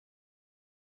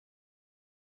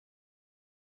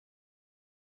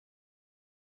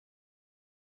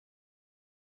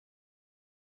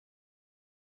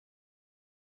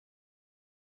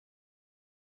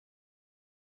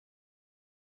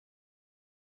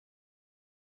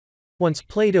Once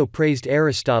Plato praised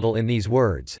Aristotle in these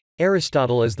words,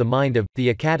 "Aristotle is the mind of the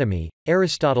Academy."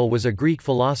 Aristotle was a Greek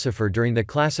philosopher during the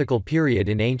classical period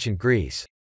in ancient Greece.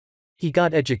 He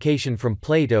got education from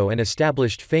Plato and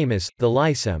established the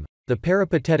Lyceum, the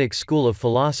peripatetic school of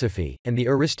philosophy, and the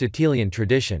Aristotelian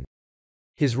tradition.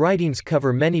 His writings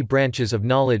cover many branches of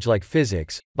knowledge like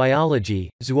physics,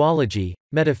 biology, zoology,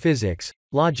 metaphysics,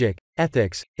 logic,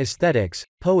 ethics, aesthetics,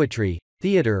 poetry,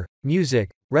 theater,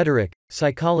 music, rhetoric,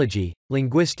 psychology,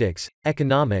 linguistics,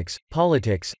 economics,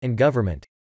 politics, and government.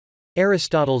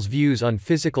 Aristotle's views on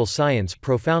physical science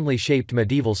profoundly shaped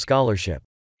medieval scholarship.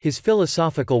 His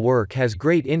philosophical work has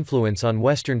great influence on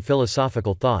Western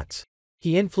philosophical thoughts.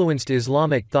 He influenced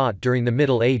Islamic thought during the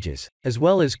Middle Ages, as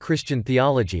well as Christian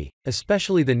theology,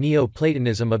 especially the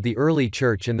Neo-Platonism of the early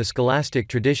Church and the scholastic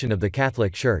tradition of the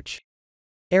Catholic Church.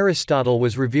 Aristotle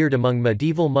was revered among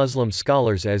medieval Muslim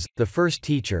scholars as the first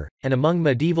teacher, and among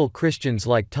medieval Christians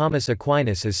like Thomas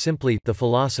Aquinas as simply the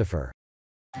philosopher.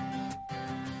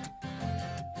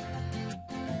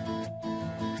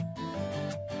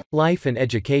 Life and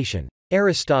education.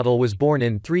 Aristotle was born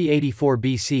in 384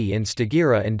 BC in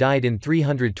Stagira and died in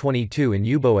 322 in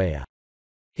Euboea.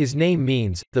 His name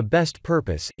means, the best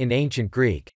purpose, in ancient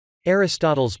Greek.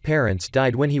 Aristotle's parents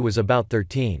died when he was about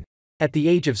 13. At the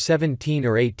age of 17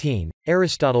 or 18,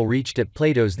 Aristotle reached at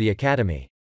Plato's The Academy.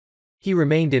 He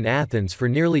remained in Athens for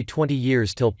nearly 20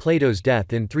 years till Plato's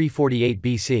death in 348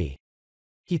 BC.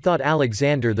 He thought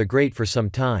Alexander the Great for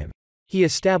some time. He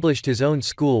established his own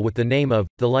school with the name of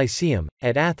the Lyceum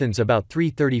at Athens about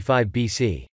 335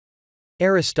 BC.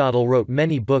 Aristotle wrote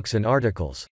many books and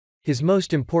articles. His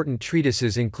most important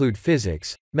treatises include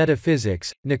physics,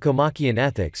 metaphysics, Nicomachean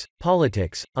ethics,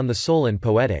 politics, on the soul and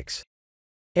poetics.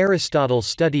 Aristotle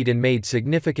studied and made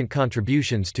significant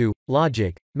contributions to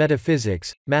logic,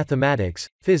 metaphysics, mathematics,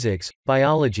 physics,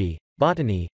 biology,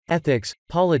 botany, ethics,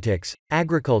 politics,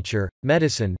 agriculture,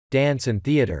 medicine, dance and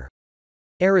theater.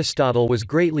 Aristotle was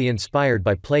greatly inspired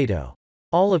by Plato.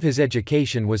 All of his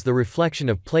education was the reflection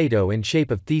of Plato in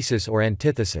shape of thesis or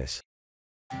antithesis.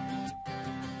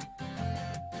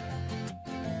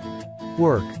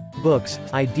 Work, books,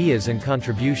 ideas and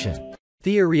contribution.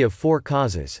 Theory of four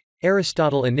causes.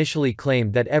 Aristotle initially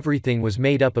claimed that everything was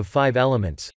made up of 5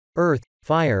 elements: earth,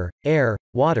 fire, air,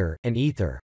 water, and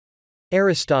ether.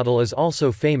 Aristotle is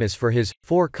also famous for his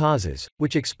four causes,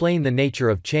 which explain the nature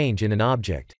of change in an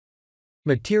object.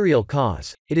 Material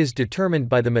cause. It is determined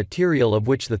by the material of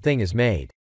which the thing is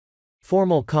made.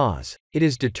 Formal cause. It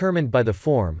is determined by the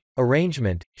form,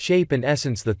 arrangement, shape and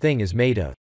essence the thing is made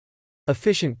of.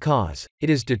 Efficient cause.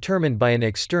 It is determined by an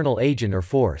external agent or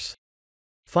force.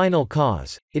 Final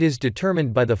cause. It is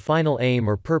determined by the final aim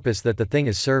or purpose that the thing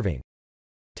is serving.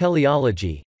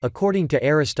 Teleology. According to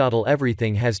Aristotle,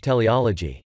 everything has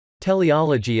teleology.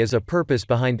 Teleology is a purpose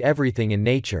behind everything in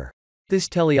nature. This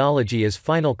teleology is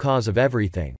final cause of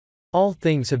everything. All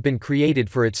things have been created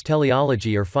for its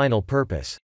teleology or final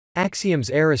purpose. Axioms.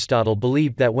 Aristotle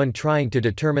believed that when trying to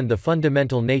determine the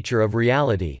fundamental nature of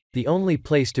reality, the only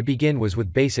place to begin was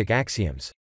with basic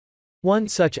axioms. One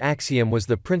such axiom was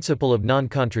the principle of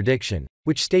non-contradiction,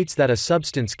 which states that a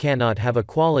substance cannot have a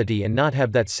quality and not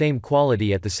have that same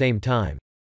quality at the same time.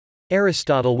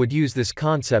 Aristotle would use this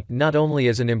concept not only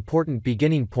as an important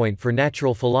beginning point for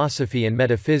natural philosophy and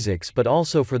metaphysics but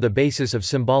also for the basis of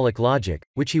symbolic logic,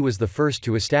 which he was the first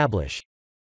to establish.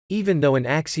 Even though an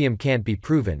axiom can't be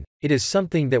proven, it is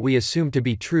something that we assume to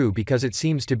be true because it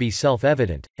seems to be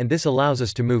self-evident, and this allows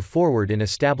us to move forward in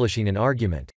establishing an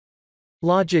argument.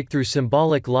 Logic. Through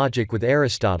symbolic logic with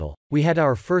Aristotle, we had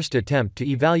our first attempt to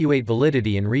evaluate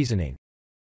validity and reasoning.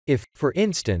 If, for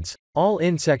instance, all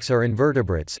insects are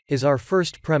invertebrates, is our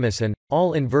first premise, and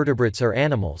all invertebrates are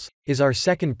animals, is our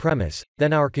second premise,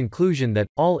 then our conclusion that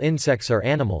all insects are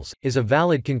animals is a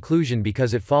valid conclusion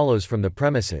because it follows from the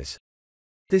premises.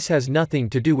 This has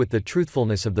nothing to do with the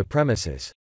truthfulness of the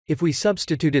premises. If we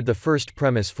substituted the first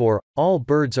premise for all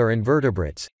birds are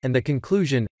invertebrates, and the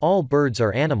conclusion all birds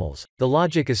are animals, the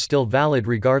logic is still valid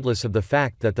regardless of the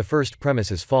fact that the first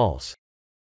premise is false.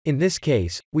 In this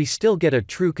case, we still get a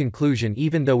true conclusion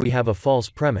even though we have a false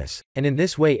premise, and in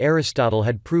this way Aristotle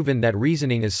had proven that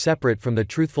reasoning is separate from the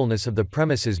truthfulness of the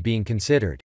premises being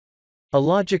considered. A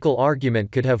logical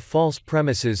argument could have false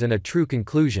premises and a true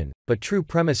conclusion, but true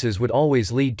premises would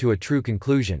always lead to a true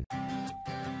conclusion.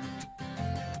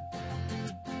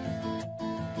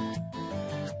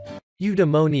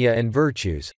 Eudaimonia and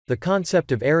Virtues. The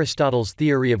concept of Aristotle's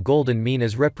theory of golden mean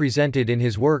is represented in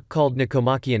his work called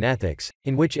Nicomachean Ethics,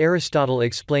 in which Aristotle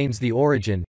explains the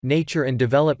origin, nature and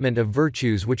development of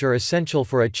virtues which are essential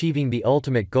for achieving the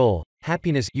ultimate goal.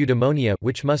 happiness eudaimonia,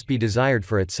 which must be desired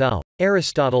for itself.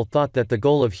 Aristotle thought that the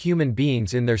goal of human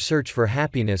beings in their search for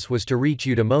happiness was to reach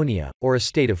eudaimonia, or a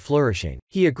state of flourishing.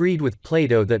 He agreed with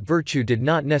Plato that virtue did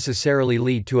not necessarily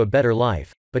lead to a better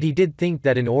life, but he did think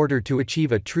that in order to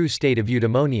achieve a true state of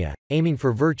eudaimonia, aiming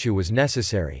for virtue was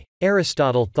necessary.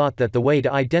 Aristotle thought that the way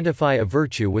to identify a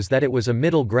virtue was that it was a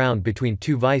middle ground between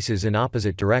two vices in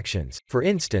opposite directions. For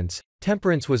instance,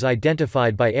 temperance was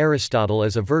identified by Aristotle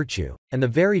as a virtue, and the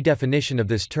very definition of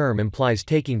this term implies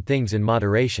taking things in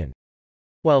moderation.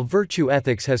 While virtue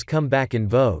ethics has come back in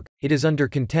vogue, it is under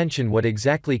contention what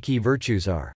exactly key virtues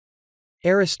are.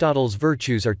 Aristotle's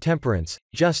virtues are temperance,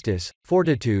 justice,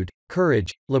 fortitude,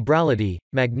 courage, liberality,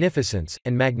 magnificence,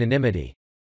 and magnanimity.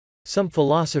 Some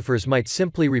philosophers might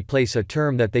simply replace a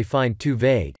term that they find too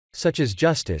vague, such as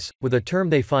justice, with a term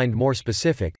they find more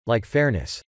specific, like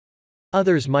fairness.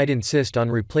 Others might insist on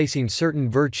replacing certain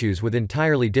virtues with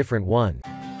entirely different ones.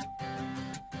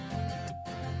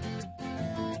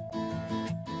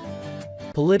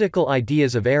 Political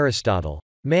ideas of Aristotle.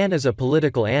 Man is a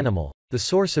political animal. The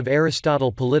source of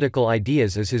Aristotle's political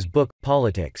ideas is his book,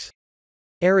 Politics.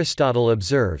 Aristotle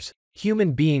observes,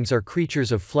 human beings are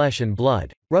creatures of flesh and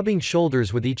blood, rubbing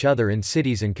shoulders with each other in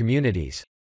cities and communities.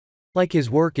 Like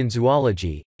his work in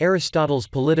zoology, Aristotle's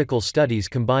political studies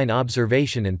combine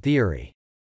observation and theory.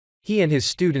 He and his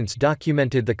students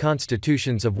documented the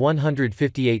constitutions of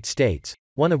 158 states,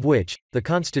 one of which, the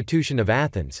Constitution of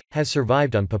Athens, has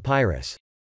survived on papyrus.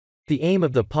 The aim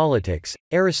of the Politics,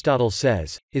 Aristotle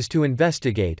says, is to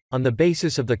investigate, on the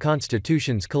basis of the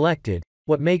constitutions collected,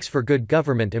 what makes for good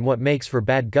government and what makes for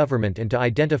bad government, and to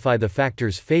identify the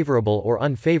factors favorable or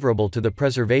unfavorable to the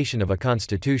preservation of a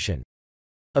constitution.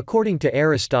 According to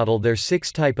Aristotle, there's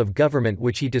 6 types of government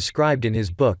which he described in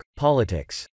his book,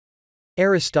 Politics.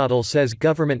 Aristotle says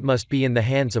government must be in the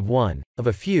hands of one, of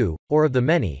a few, or of the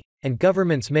many, and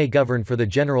governments may govern for the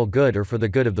general good or for the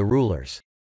good of the rulers.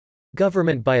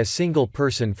 Government by a single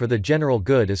person for the general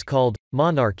good is called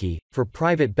monarchy, for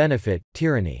private benefit,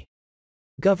 tyranny.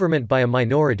 Government by a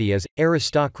minority is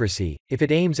aristocracy, if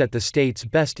it aims at the state's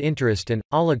best interest, and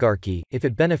oligarchy, if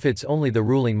it benefits only the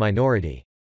ruling minority.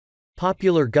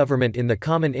 Popular government in the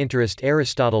common interest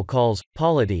Aristotle calls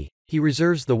polity. He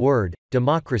reserves the word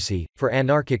democracy for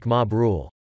anarchic mob rule.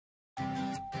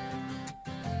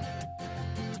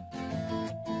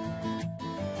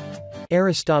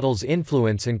 Aristotle's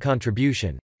influence and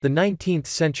contribution. The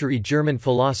 19th-century German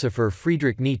philosopher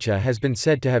Friedrich Nietzsche has been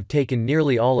said to have taken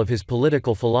nearly all of his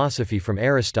political philosophy from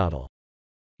Aristotle.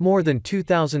 More than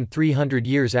 2,300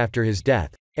 years after his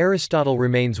death, Aristotle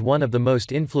remains one of the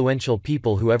most influential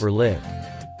people who ever lived.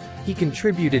 He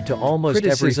contributed to almost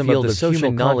every field of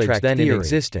human knowledge then in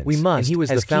existence. We must, and he was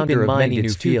the founder of many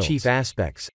new fields. Chief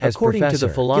aspects. According to the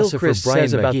philosopher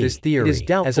Brian about this theory, it is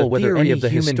doubtful whether any of the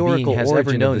historical has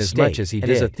ever known as much as he did.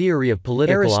 It is a theory of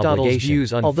political obligation.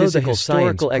 Views on physical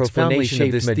science explanation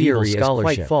of this theory is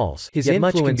quite false. His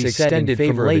influence extended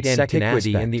from late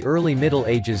antiquity and the early Middle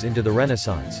Ages into the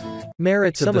Renaissance.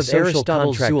 Merits of the social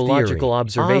contract zoological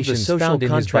observations found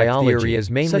in his biology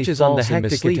as mainly false and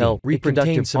misleading,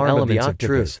 reproductive elements of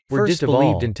truth, were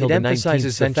disbelieved until the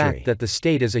 19th century. The fact that the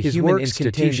state is a human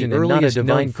institution and not a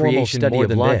divine creation more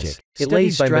than logic. It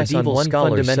lays stress on one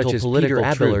fundamental such as Peter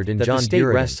Abelard and John Dewey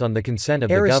rests on the consent of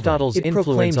the governed. Aristotle's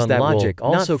influence on lagic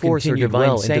also continued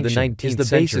well into the 19th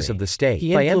century. Of the state.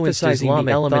 He emphasizing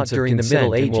the elements during the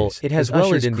Middle Ages. It has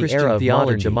ushered in the era of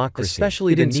modern democracy,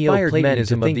 especially the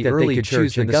Neoplatonism of the early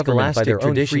church and the scholastic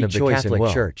tradition of the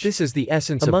Catholic Church. This is the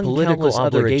essence of political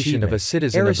obligation of a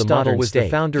citizen of the modern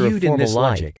state. Founder of formal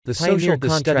logic, the social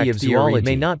contract of zoology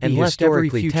may not be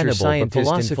historically tenable, but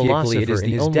philosophically it is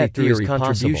the only theory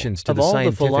contributions to the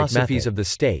scientific methods of the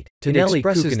state. It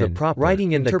expresses the proper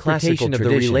writing in the classical of the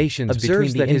relations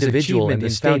between the individual and the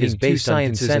state is based on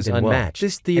consensus unmatched.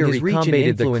 This theory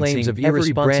combated the claims of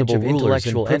irresponsible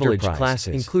intellectual privileged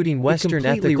classes, including Western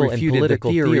ethical and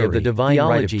political theory of the divine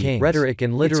right of kings. Rhetoric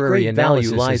and literary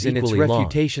analysis lies in its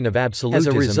refutation of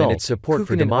absolutism and its support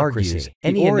for democracy.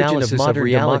 Any analysis of modern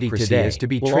reality today is to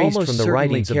be traced from the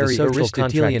writings of the social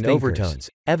Aristotelian overtones,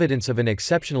 evidence of an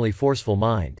exceptionally forceful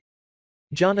mind.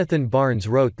 Jonathan Barnes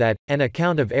wrote that, an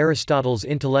account of Aristotle's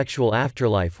intellectual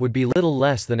afterlife would be little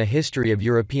less than a history of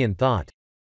European thought.